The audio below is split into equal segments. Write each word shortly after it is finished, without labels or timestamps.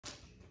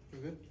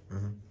You good?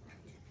 Mm-hmm.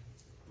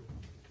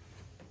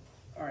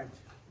 All right.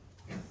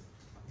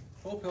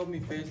 Hope helped me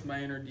face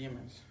my inner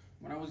demons.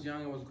 When I was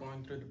young, I was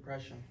going through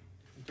depression.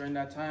 During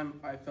that time,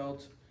 I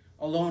felt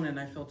alone and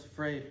I felt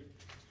afraid.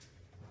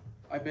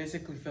 I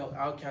basically felt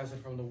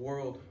outcasted from the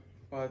world,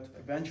 but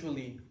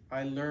eventually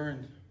I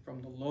learned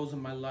from the lows of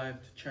my life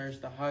to cherish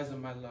the highs of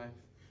my life.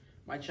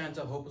 My chance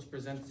of hope was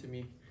presented to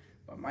me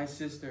by my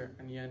sister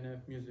and the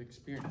NF Music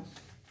Experience.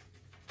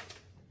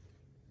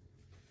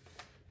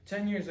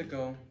 10 years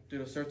ago, due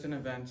to certain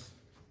events,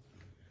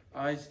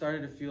 I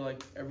started to feel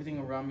like everything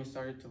around me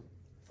started to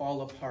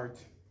fall apart.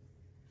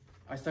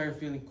 I started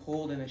feeling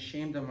cold and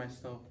ashamed of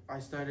myself. I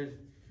started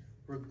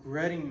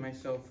regretting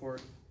myself for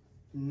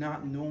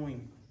not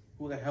knowing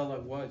who the hell I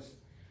was.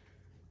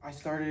 I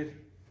started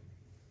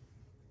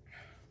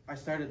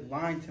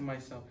lying to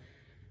myself,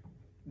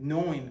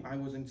 knowing I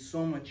was in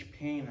so much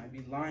pain. I'd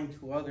be lying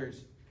to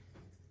others.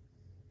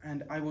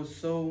 And I was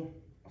so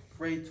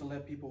afraid to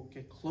let people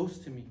get close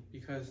to me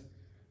because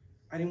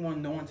I didn't want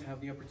no one to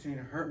have the opportunity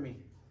to hurt me.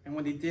 And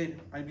when they did,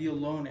 I'd be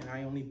alone and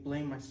I only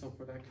blame myself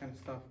for that kind of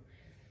stuff.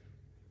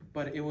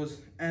 But it was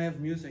NF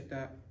Music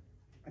that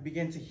I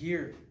began to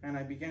hear, and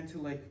I began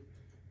to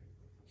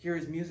hear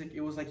his music.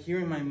 It was like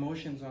hearing my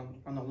emotions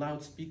on a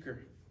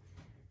loudspeaker.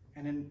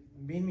 And it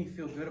made me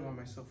feel good about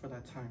myself for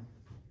that time.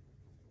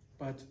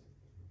 But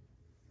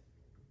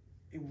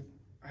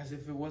as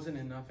if it wasn't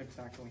enough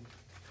exactly.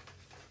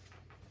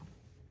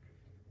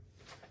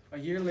 A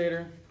year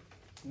later,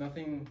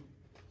 nothing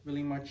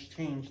really much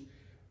changed,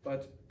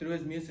 but through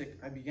his music,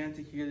 I began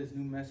to hear this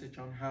new message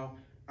on how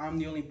I'm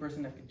the only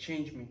person that could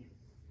change me.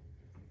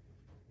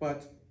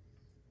 But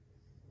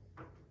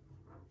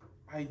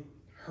I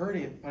heard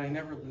it, but I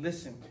never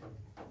listened.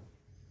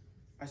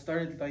 I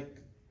started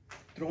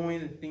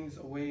throwing the things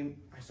away.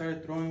 I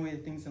started throwing away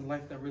the things in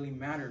life that really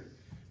mattered.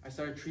 I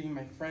started treating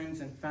my friends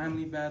and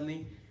family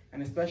badly,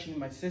 and especially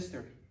my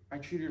sister. I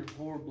treated her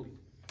horribly.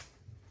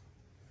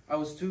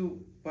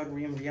 But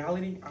in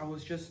reality, I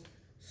was just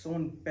so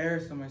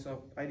embarrassed of myself.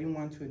 I didn't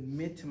want to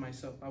admit to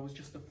myself. I was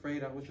just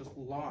afraid. I was just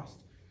lost.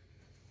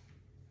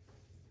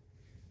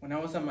 When I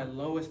was at my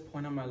lowest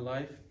point of my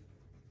life,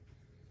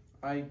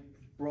 I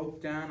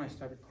broke down, I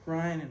started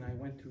crying, and I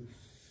went through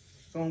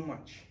so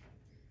much.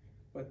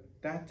 But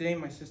that day,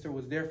 my sister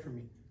was there for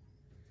me.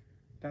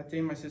 That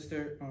day, my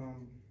sister,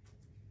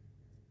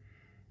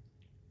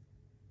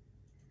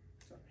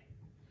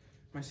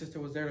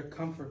 was there to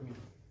comfort me.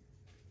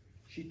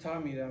 She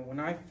taught me that when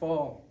I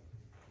fall,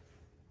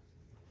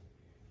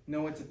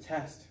 know it's a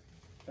test.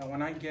 That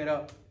when I get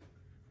up,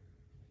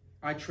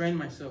 I train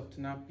myself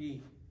to not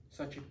be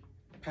such a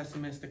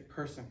pessimistic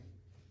person.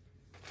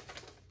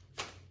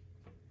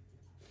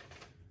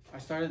 I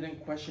started then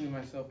questioning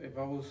myself if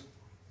I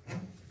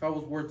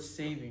was worth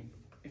saving,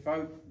 if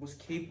I was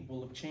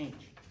capable of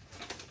change.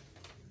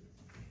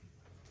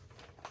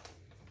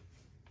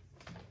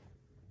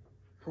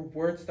 Her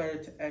words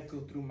started to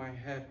echo through my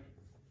head,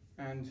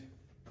 and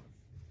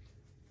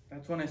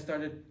that's when I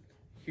started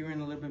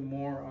hearing a little bit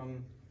more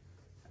on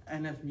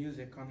NF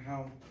Music, on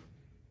how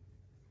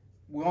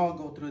we all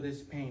go through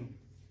this pain.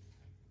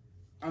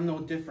 I'm no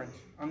different.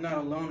 I'm not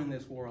alone in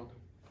this world.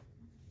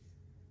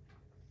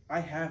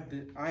 I have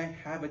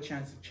a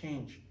chance of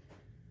change.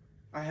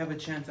 I have a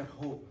chance at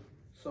hope.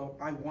 So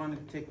I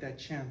wanted to take that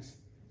chance.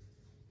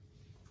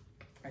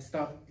 I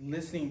stopped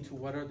listening to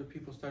what other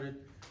people started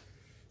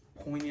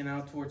pointing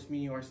out towards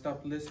me, or I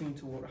stopped listening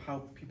to how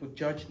people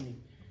judged me.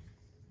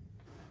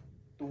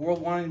 The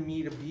world wanted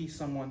me to be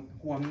someone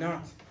who I'm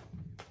not.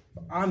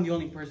 But I'm the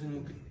only person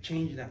who could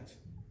change that.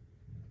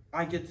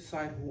 I get to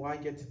decide who I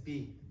get to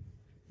be.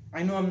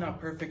 I know I'm not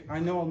perfect. I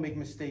know I'll make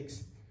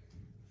mistakes.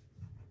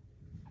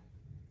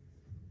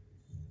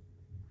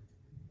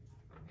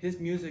 His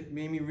music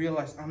made me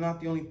realize I'm not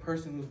the only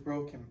person who's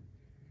broken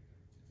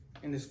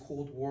in this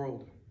cold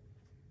world.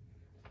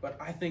 But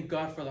I thank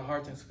God for the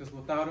hard times, because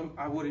without him,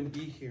 I wouldn't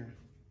be here.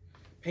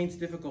 Pain's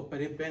difficult,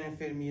 but it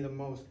benefited me the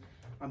most.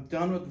 I'm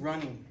done with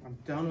running. I'm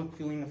done with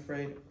feeling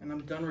afraid. And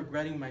I'm done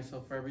regretting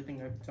myself for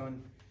everything I've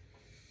done.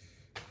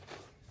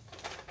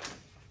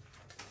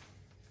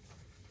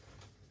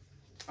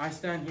 I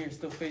stand here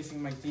still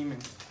facing my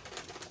demons.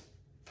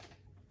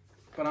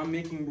 But I'm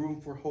making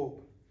room for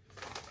hope.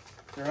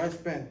 There I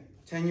spent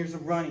 10 years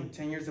of running,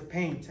 10 years of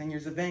pain, 10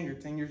 years of anger,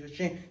 10 years of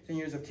shame, 10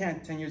 years of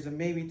can't, 10 years of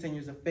maybe, 10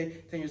 years of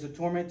faith, 10 years of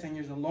torment, 10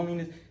 years of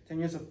loneliness, 10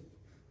 years of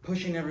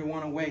pushing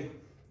everyone away.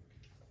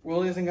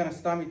 World isn't gonna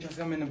stop me just because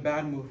I'm in a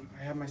bad mood.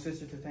 I have my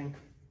sister to thank.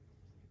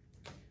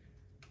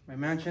 My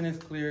mansion is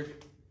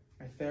cleared.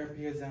 My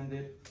therapy has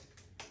ended.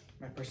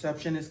 My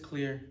perception is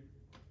clear.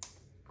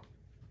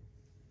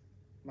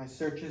 My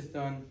search is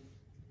done.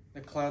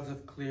 The clouds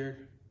have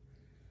cleared.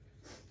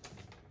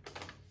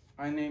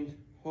 I named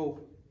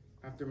hope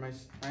after my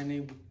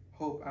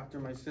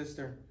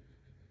sister,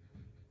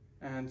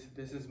 and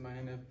this is my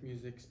NF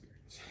Music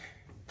Experience.